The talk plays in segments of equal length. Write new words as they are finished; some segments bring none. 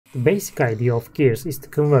The basic idea of gears is to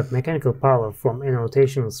convert mechanical power from a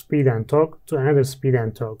rotational speed and torque to another speed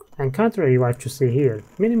and torque. And contrary to what you see here,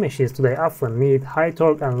 many machines today often need high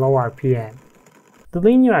torque and low RPM. The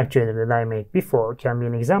linear actuator that I made before can be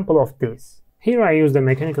an example of this. Here I used a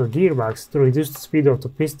mechanical gearbox to reduce the speed of the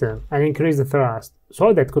piston and increase the thrust,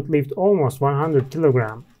 so that could lift almost 100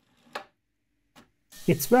 kg.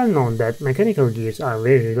 It's well known that mechanical gears are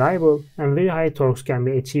very reliable and very high torques can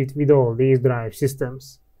be achieved with all these drive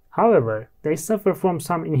systems. However, they suffer from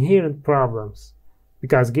some inherent problems,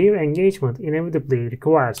 because gear engagement inevitably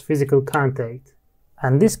requires physical contact,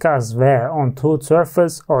 and this causes wear on tooth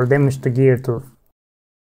surface or damage to gear tooth.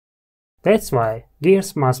 That's why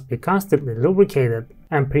gears must be constantly lubricated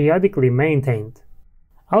and periodically maintained.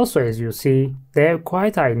 Also, as you see, they have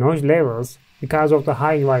quite high noise levels because of the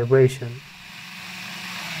high vibration.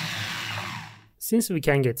 Since we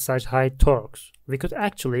can get such high torques, we could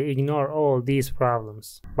actually ignore all these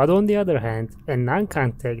problems. But on the other hand, a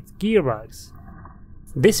non-contact gearbox.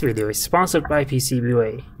 This video is sponsored by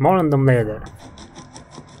PCBWay, more on them later.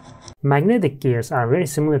 Magnetic gears are very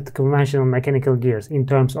similar to conventional mechanical gears in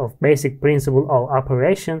terms of basic principle of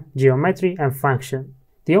operation, geometry and function.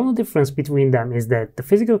 The only difference between them is that the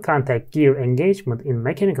physical contact gear engagement in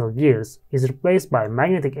mechanical gears is replaced by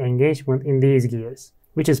magnetic engagement in these gears,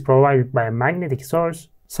 which is provided by a magnetic source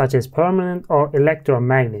such as permanent or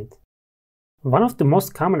electromagnet. One of the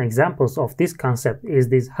most common examples of this concept is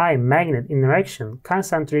this high magnet interaction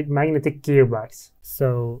concentric magnetic gearbox.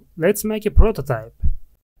 So let's make a prototype.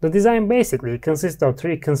 The design basically consists of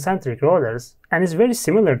 3 concentric rotors and is very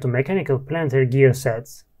similar to mechanical planetary gear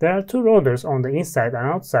sets. There are 2 rotors on the inside and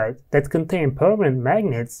outside that contain permanent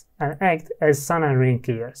magnets and act as sun and ring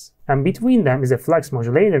gears, and between them is a flux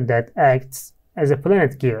modulator that acts as a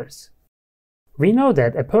planet gears. We know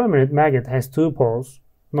that a permanent magnet has 2 poles,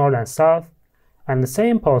 north and south, and the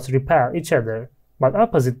same poles repel each other, but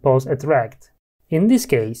opposite poles attract. In this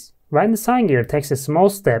case, when the sun gear takes a small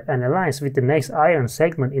step and aligns with the next iron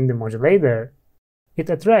segment in the modulator, it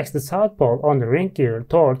attracts the south pole on the ring gear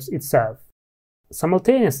towards itself.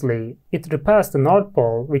 Simultaneously, it repels the north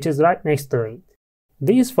pole, which is right next to it.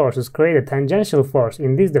 These forces create a tangential force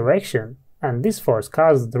in this direction, and this force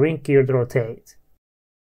causes the ring gear to rotate.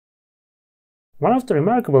 One of the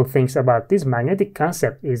remarkable things about this magnetic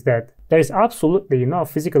concept is that there is absolutely no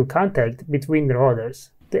physical contact between the rotors.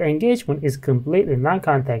 The engagement is completely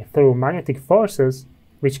non-contact through magnetic forces,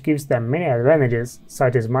 which gives them many advantages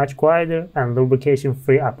such as much quieter and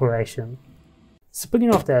lubrication-free operation.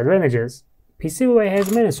 Speaking of the advantages, PCBWay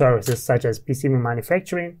has many services such as PCB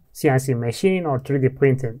manufacturing, CNC machining or 3D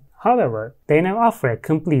printing. However, they now offer a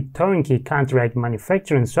complete turnkey contract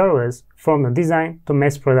manufacturing service from the design to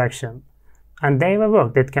mass production. And they have a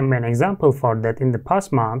work that can be an example for that in the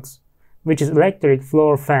past months, which is electric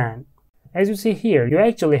floor fan. As you see here, you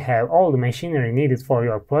actually have all the machinery needed for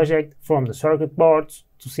your project, from the circuit boards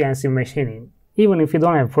to CNC machining. Even if you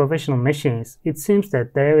don't have professional machines, it seems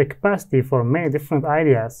that they have a capacity for many different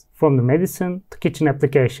ideas, from the medicine to kitchen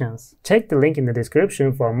applications. Check the link in the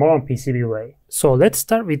description for more on PCBWay. So let's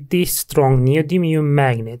start with these strong neodymium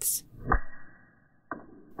magnets.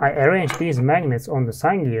 I arranged these magnets on the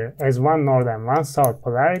sun gear as one north and one south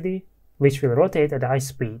polarity, which will rotate at high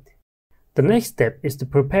speed. The next step is to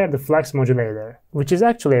prepare the flux modulator, which is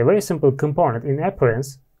actually a very simple component in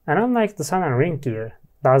appearance, and unlike the sun and ring gear,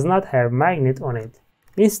 does not have magnet on it.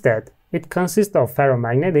 Instead, it consists of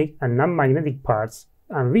ferromagnetic and non-magnetic parts,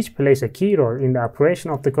 and which plays a key role in the operation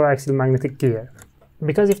of the coaxial magnetic gear.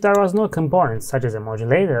 Because if there was no component such as a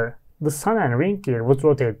modulator, the sun and ring gear would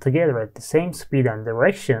rotate together at the same speed and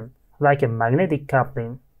direction, like a magnetic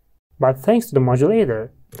coupling. But thanks to the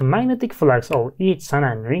modulator, the magnetic flux of each sun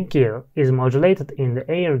and ring gear is modulated in the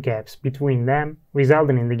air gaps between them,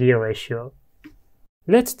 resulting in the gear ratio.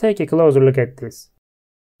 Let's take a closer look at this.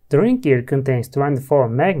 The ring gear contains 24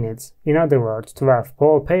 magnets, in other words 12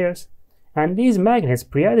 pole pairs, and these magnets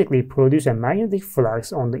periodically produce a magnetic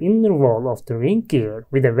flux on the inner wall of the ring gear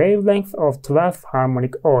with a wavelength of 12th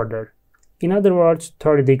harmonic order, in other words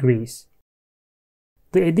 30 degrees.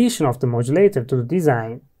 The addition of the modulator to the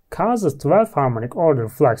design causes 12th harmonic order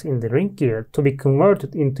flux in the ring gear to be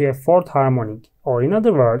converted into a 4th harmonic, or in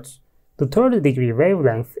other words, the 30 degree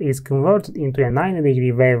wavelength is converted into a 90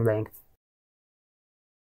 degree wavelength.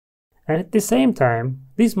 And at the same time,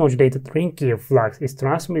 this modulated ring gear flux is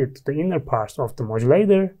transmitted to the inner parts of the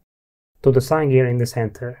modulator to the sun gear in the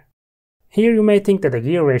center. Here you may think that a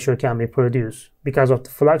gear ratio can be produced because of the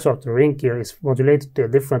flux of the ring gear is modulated to a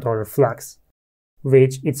different order flux,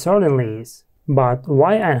 which it certainly is. But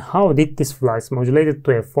why and how did this flux modulated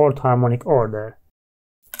to a 4th harmonic order?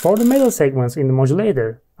 For the metal segments in the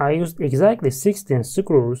modulator, I used exactly 16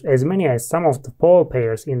 screws, as many as some of the pole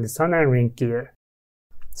pairs in the sun and ring gear,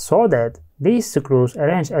 so that these screws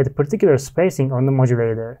arrange at a particular spacing on the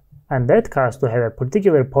modulator, and that caused to have a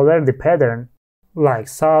particular polarity pattern, like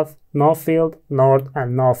south, no field, north,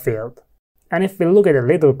 and no field. And if we look at a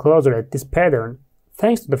little closer at this pattern,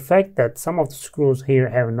 thanks to the fact that some of the screws here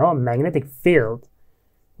have no magnetic field,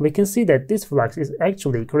 we can see that this flux is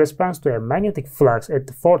actually corresponds to a magnetic flux at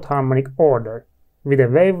the fourth harmonic order, with a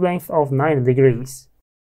wavelength of 90 degrees.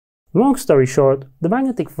 Long story short, the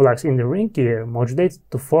magnetic flux in the ring gear modulates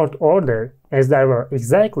to fourth order, as there were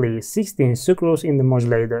exactly 16 screws in the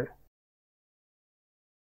modulator.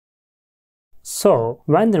 So,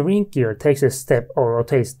 when the ring gear takes a step or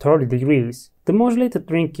rotates 30 degrees, the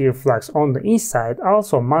modulated ring gear flux on the inside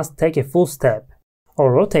also must take a full step,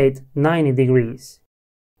 or rotate 90 degrees.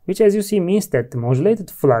 Which, as you see, means that the modulated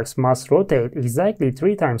flux must rotate exactly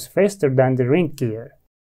 3 times faster than the ring gear.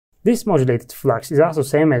 This modulated flux is also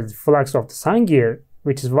same as the flux of the sun gear,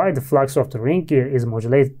 which is why the flux of the ring gear is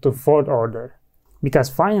modulated to fourth order. Because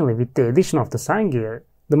finally, with the addition of the sun gear,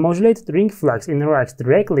 the modulated ring flux interacts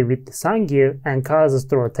directly with the sun gear and causes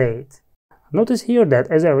to rotate. Notice here that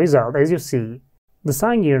as a result, as you see, the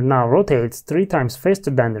sun gear now rotates 3 times faster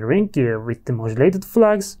than the ring gear with the modulated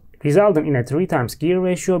flux, resulting in a 3 times gear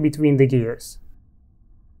ratio between the gears.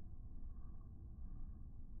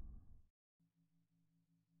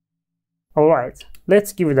 Alright,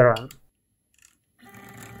 let's give it a run.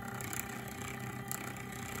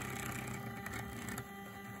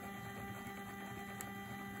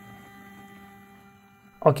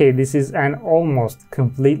 Okay, this is an almost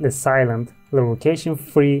completely silent,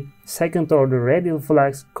 lubrication-free, second-order radial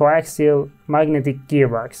flux, coaxial, magnetic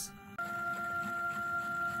gearbox.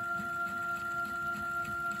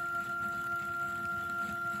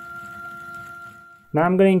 Now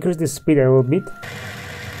I'm going to increase the speed a little bit.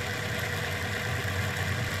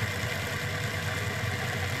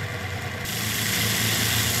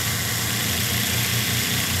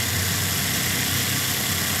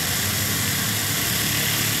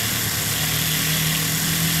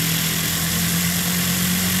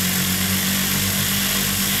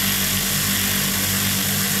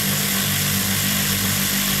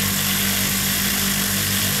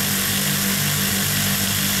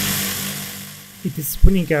 It is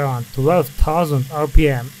spinning around 12,000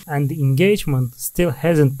 RPM and the engagement still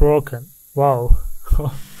hasn't broken. Wow,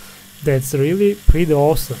 that's really pretty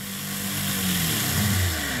awesome.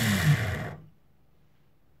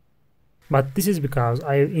 But this is because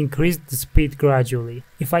I increased the speed gradually.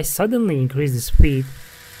 If I suddenly increase the speed,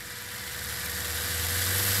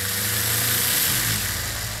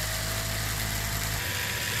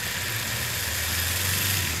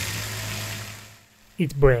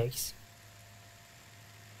 it breaks.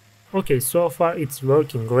 Okay, so far it's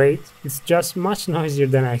working great. It's just much noisier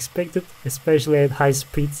than I expected, especially at high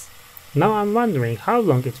speeds. Now I'm wondering how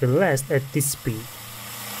long it will last at this speed.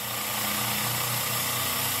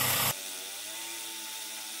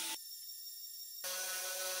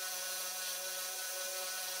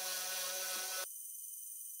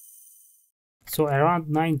 So around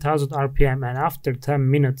 9000 RPM, and after 10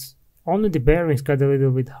 minutes, only the bearings got a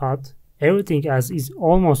little bit hot. Everything else is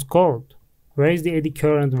almost cold. Where is the eddy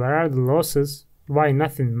current? Where are the losses? Why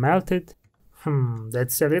nothing melted?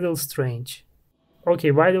 That's a little strange.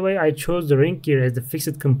 Okay, by the way, I chose the ring gear as the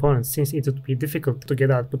fixed component since it would be difficult to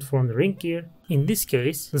get output from the ring gear. In this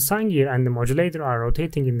case, the sun gear and the modulator are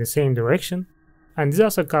rotating in the same direction, and this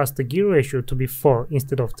also caused the gear ratio to be 4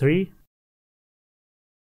 instead of 3.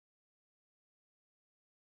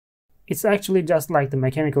 It's actually just like the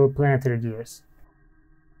mechanical planetary gears.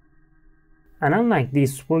 And unlike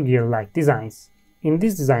these super gear-like designs, in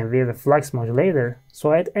this design we have a flux modulator,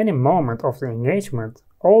 so at any moment of the engagement,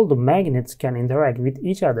 all the magnets can interact with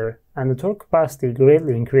each other and the torque capacity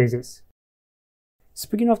greatly increases.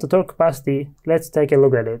 Speaking of the torque capacity, let's take a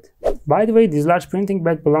look at it. By the way, this large printing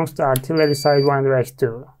bed belongs to Artillery Sidewinder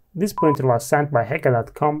X2. This printer was sent by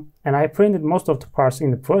Heka.com, and I printed most of the parts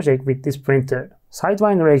in the project with this printer.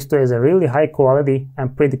 Sidewinder X2 is a really high quality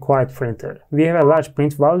and pretty quiet printer. We have a large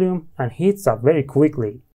print volume and heats up very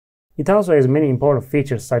quickly. It also has many important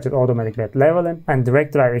features such as automatic wet leveling and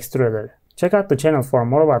direct drive extruder. Check out the channel for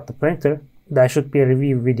more about the printer. There should be a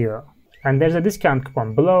review video. And there's a discount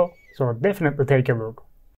coupon below, so definitely take a look.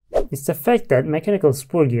 It's the fact that mechanical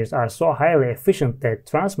spur gears are so highly efficient that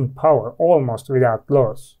transmit power almost without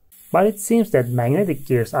loss. But it seems that magnetic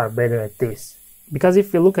gears are better at this. Because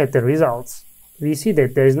if we look at the results, we see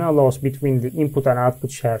that there is no loss between the input and output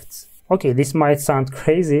shafts. Okay, this might sound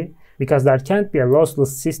crazy, because there can't be a lossless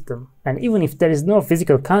system, and even if there is no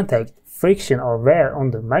physical contact, friction or wear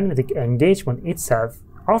on the magnetic engagement itself.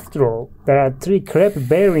 After all, there are 3 crappy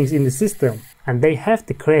bearings in the system, and they have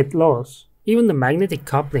to create loss. Even the magnetic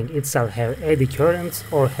coupling itself have eddy currents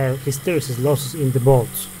or have hysteresis losses in the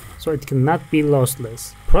bolts, so it cannot be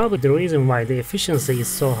lossless. Probably the reason why the efficiency is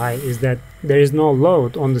so high is that there is no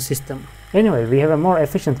load on the system. Anyway, we have a more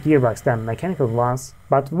efficient gearbox than mechanical ones,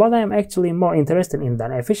 but what I am actually more interested in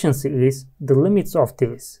than efficiency is the limits of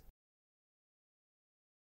this.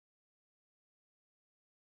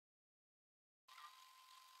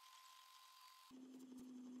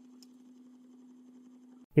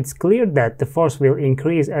 It's clear that the force will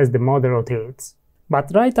increase as the motor rotates, but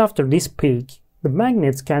right after this peak, the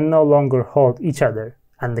magnets can no longer hold each other,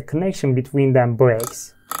 and the connection between them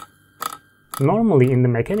breaks. Normally in the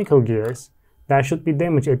mechanical gears, there should be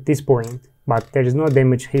damage at this point, but there is no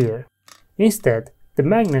damage here. Instead, the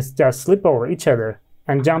magnets just slip over each other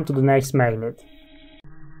and jump to the next magnet.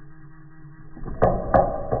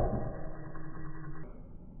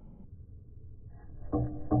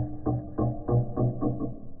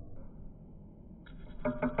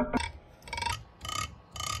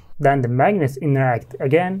 Then the magnets interact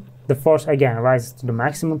again, the force again rises to the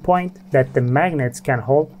maximum point that the magnets can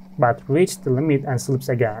hold, but reach the limit and slips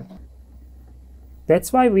again.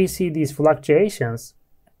 That's why we see these fluctuations,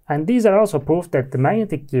 and these are also proof that the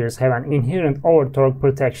magnetic gears have an inherent over-torque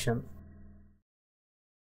protection.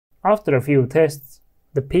 After a few tests,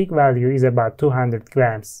 the peak value is about 200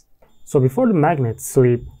 grams. So before the magnets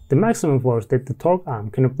slip, the maximum force that the torque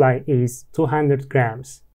arm can apply is 200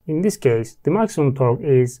 grams. In this case, the maximum torque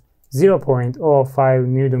is 0.05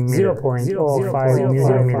 Newton meter.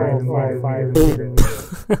 0.05 Newton.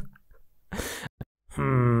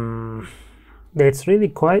 That's really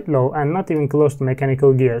quite low and not even close to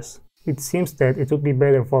mechanical gears. It seems that it would be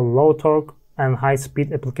better for low torque and high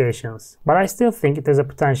speed applications. But I still think it has a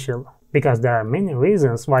potential, because there are many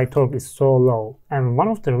reasons why torque is so low. And one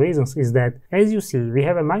of the reasons is that, as you see, we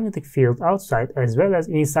have a magnetic field outside as well as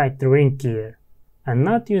inside the ring gear. And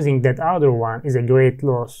not using that outer one is a great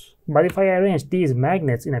loss. But if I arrange these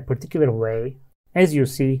magnets in a particular way, as you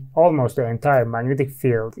see, almost the entire magnetic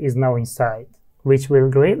field is now inside, which will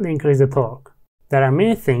greatly increase the torque. There are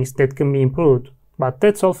many things that can be improved, but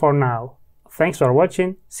that's all for now. Thanks for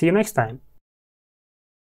watching, see you next time.